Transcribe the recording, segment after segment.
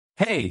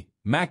Hey,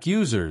 Mac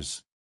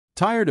users!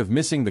 Tired of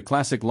missing the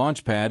classic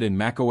Launchpad in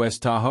macOS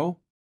Tahoe?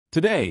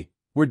 Today,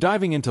 we're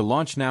diving into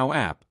Launch Now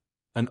app,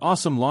 an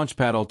awesome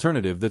Launchpad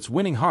alternative that's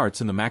winning hearts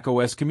in the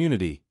macOS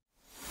community.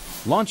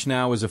 Launch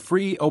Now is a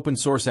free,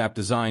 open-source app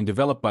design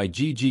developed by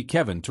G.G.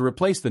 Kevin to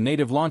replace the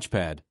native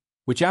Launchpad,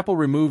 which Apple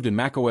removed in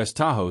macOS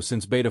Tahoe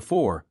since Beta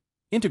 4,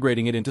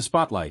 integrating it into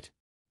Spotlight.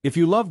 If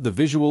you loved the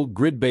visual,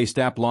 grid-based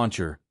app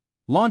launcher,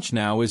 Launch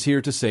Now is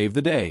here to save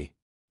the day.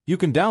 You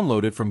can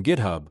download it from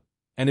GitHub,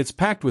 and it's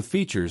packed with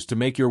features to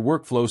make your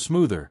workflow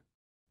smoother.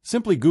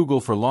 Simply Google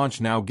for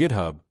Launch Now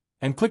GitHub,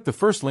 and click the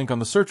first link on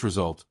the search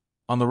result.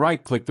 On the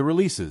right, click the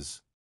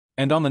releases.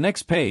 And on the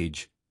next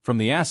page, from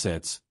the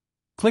assets,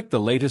 click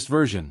the latest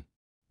version.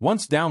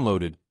 Once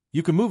downloaded,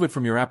 you can move it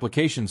from your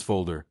Applications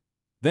folder,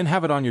 then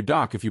have it on your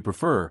dock if you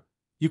prefer.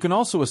 You can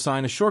also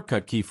assign a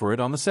shortcut key for it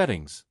on the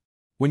settings.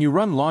 When you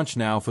run Launch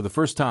Now for the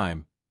first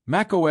time,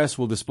 macOS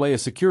will display a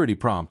security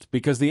prompt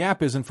because the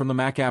app isn't from the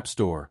Mac App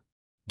Store.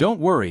 Don't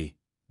worry,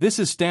 this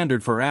is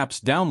standard for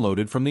apps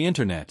downloaded from the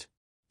internet.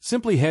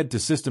 Simply head to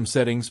System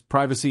Settings,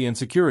 Privacy and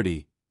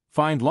Security,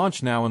 find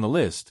Launch Now in the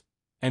list,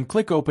 and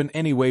click Open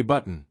Anyway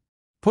button.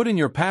 Put in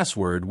your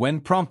password when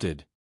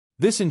prompted.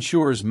 This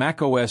ensures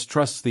macOS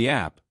trusts the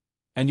app,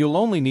 and you'll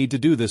only need to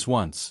do this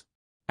once.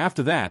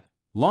 After that,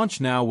 Launch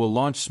Now will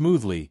launch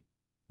smoothly,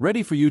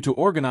 ready for you to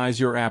organize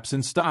your apps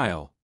in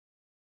style.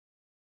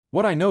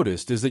 What I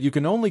noticed is that you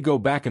can only go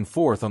back and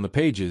forth on the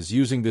pages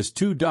using this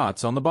 2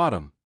 dots on the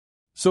bottom.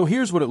 So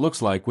here's what it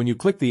looks like when you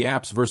click the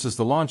apps versus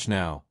the Launch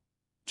Now.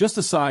 Just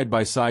a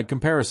side-by-side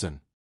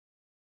comparison.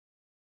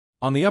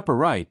 On the upper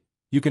right,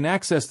 you can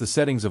access the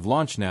settings of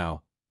Launch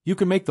Now. You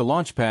can make the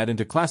Launchpad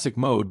into classic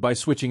mode by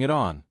switching it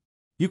on.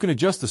 You can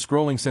adjust the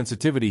scrolling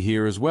sensitivity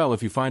here as well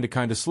if you find it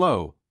kinda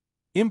slow.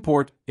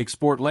 Import,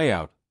 export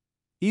layout.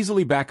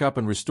 Easily back up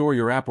and restore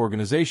your app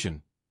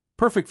organization.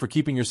 Perfect for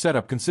keeping your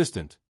setup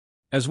consistent,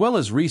 as well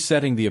as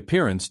resetting the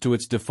appearance to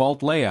its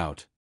default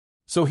layout.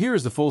 So here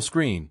is the full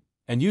screen,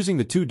 and using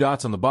the 2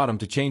 dots on the bottom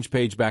to change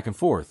page back and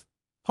forth.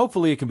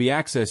 Hopefully it can be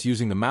accessed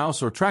using the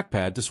mouse or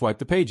trackpad to swipe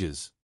the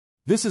pages.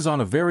 This is on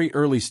a very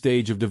early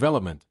stage of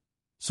development,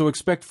 so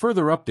expect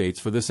further updates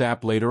for this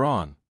app later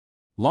on.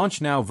 Launch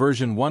Now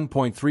version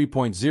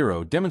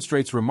 1.3.0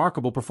 demonstrates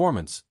remarkable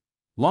performance,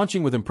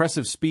 launching with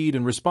impressive speed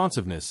and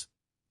responsiveness,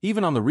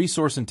 even on the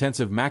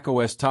resource-intensive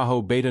macOS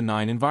Tahoe Beta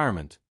 9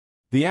 environment.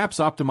 The app's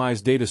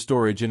optimized data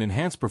storage and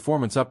enhanced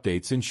performance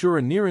updates ensure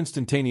a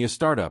near-instantaneous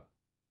startup,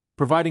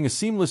 providing a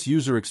seamless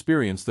user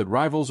experience that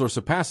rivals or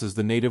surpasses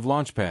the native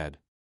Launchpad.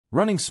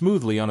 Running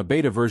smoothly on a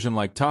beta version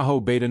like Tahoe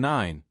Beta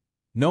 9,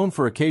 known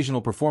for occasional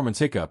performance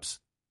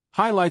hiccups,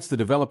 highlights the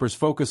developer's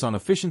focus on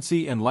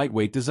efficiency and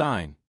lightweight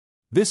design.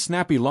 This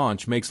snappy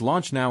launch makes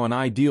Launch Now an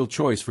ideal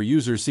choice for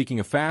users seeking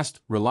a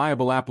fast,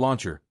 reliable app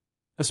launcher,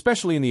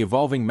 especially in the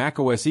evolving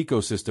macOS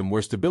ecosystem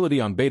where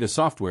stability on beta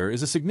software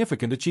is a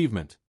significant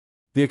achievement.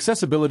 The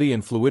accessibility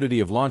and fluidity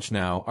of Launch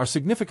Now are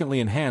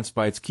significantly enhanced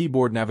by its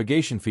keyboard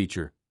navigation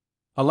feature,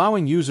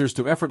 allowing users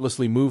to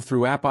effortlessly move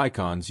through app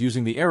icons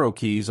using the arrow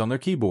keys on their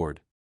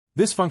keyboard.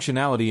 This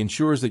functionality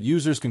ensures that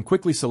users can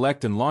quickly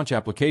select and launch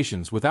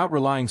applications without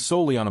relying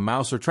solely on a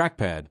mouse or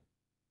trackpad,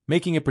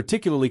 making it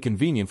particularly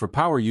convenient for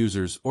power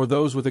users or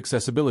those with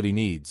accessibility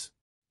needs.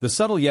 The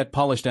subtle yet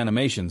polished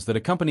animations that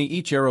accompany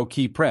each arrow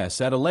key press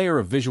add a layer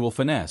of visual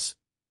finesse,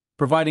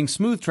 providing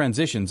smooth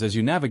transitions as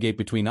you navigate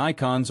between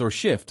icons or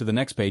shift to the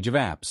next page of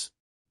apps.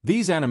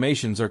 These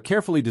animations are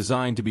carefully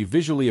designed to be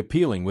visually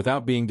appealing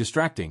without being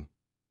distracting,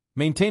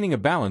 maintaining a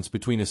balance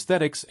between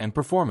aesthetics and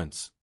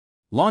performance.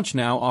 Launch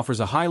Now offers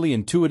a highly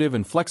intuitive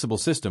and flexible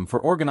system for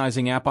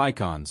organizing app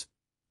icons,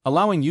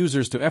 allowing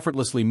users to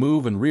effortlessly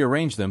move and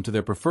rearrange them to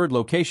their preferred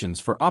locations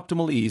for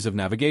optimal ease of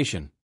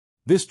navigation.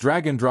 This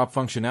drag-and-drop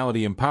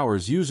functionality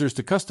empowers users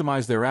to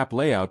customize their app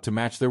layout to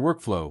match their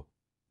workflow,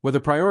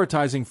 whether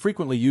prioritizing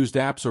frequently used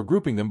apps or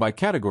grouping them by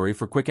category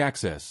for quick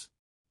access.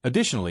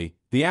 Additionally,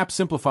 the app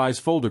simplifies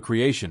folder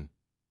creation.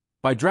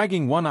 By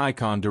dragging one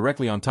icon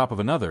directly on top of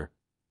another,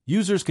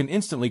 users can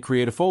instantly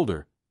create a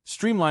folder,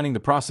 streamlining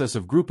the process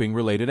of grouping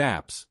related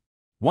apps.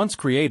 Once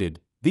created,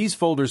 these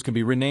folders can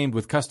be renamed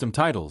with custom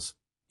titles,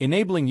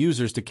 enabling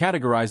users to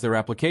categorize their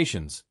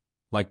applications,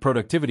 like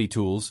productivity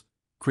tools,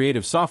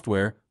 creative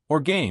software, or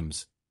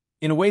games,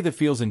 in a way that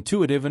feels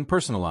intuitive and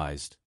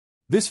personalized.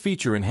 This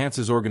feature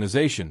enhances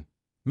organization,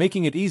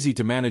 making it easy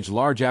to manage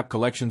large app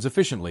collections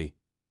efficiently,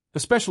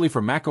 especially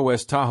for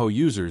macOS Tahoe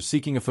users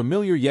seeking a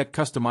familiar yet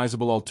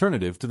customizable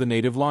alternative to the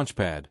native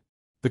Launchpad.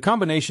 The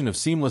combination of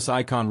seamless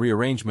icon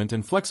rearrangement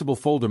and flexible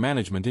folder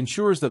management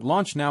ensures that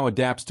Launch Now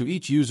adapts to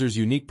each user's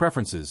unique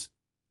preferences,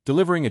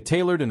 delivering a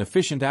tailored and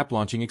efficient app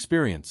launching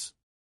experience.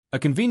 A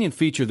convenient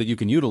feature that you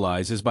can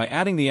utilize is by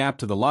adding the app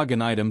to the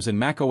login items in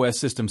macOS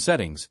system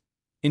settings,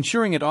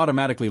 ensuring it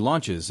automatically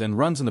launches and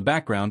runs in the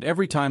background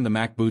every time the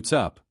Mac boots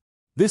up.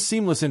 This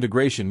seamless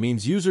integration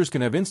means users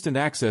can have instant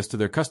access to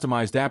their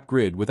customized app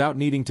grid without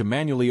needing to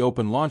manually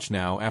open Launch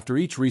Now after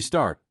each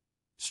restart,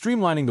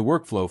 streamlining the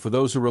workflow for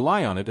those who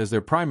rely on it as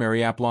their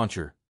primary app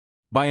launcher.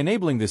 By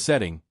enabling this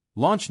setting,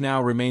 Launch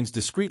Now remains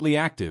discreetly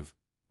active,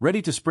 ready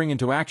to spring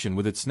into action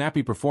with its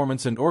snappy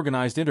performance and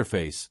organized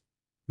interface,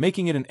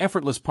 making it an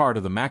effortless part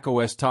of the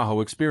macOS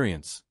Tahoe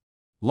experience.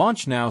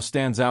 Launch Now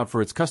stands out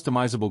for its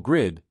customizable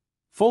grid,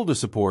 folder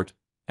support,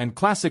 and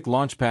classic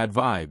Launchpad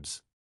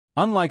vibes.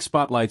 Unlike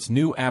Spotlight's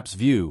new Apps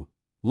view,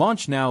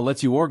 Launch Now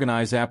lets you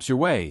organize apps your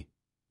way,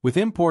 with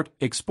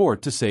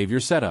import-export to save your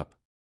setup.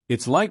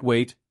 It's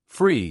lightweight,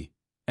 free,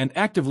 and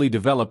actively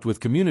developed with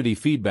community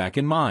feedback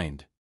in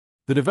mind.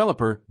 The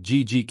developer,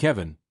 G.G.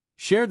 Kevin,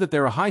 shared that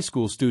they're a high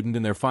school student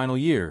in their final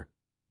year,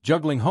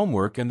 juggling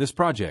homework and this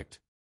project.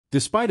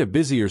 Despite a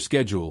busier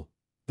schedule,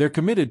 they're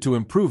committed to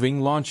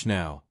improving Launch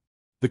Now.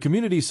 The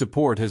community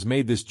support has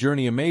made this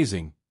journey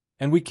amazing,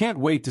 and we can't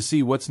wait to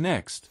see what's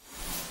next.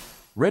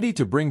 Ready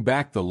to bring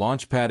back the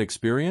Launchpad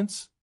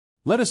experience?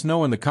 Let us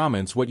know in the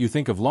comments what you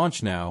think of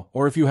Launch Now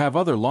or if you have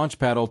other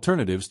Launchpad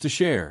alternatives to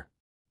share.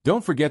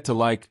 Don't forget to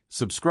like,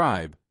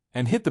 subscribe,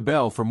 and hit the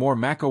bell for more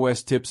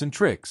macOS tips and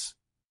tricks.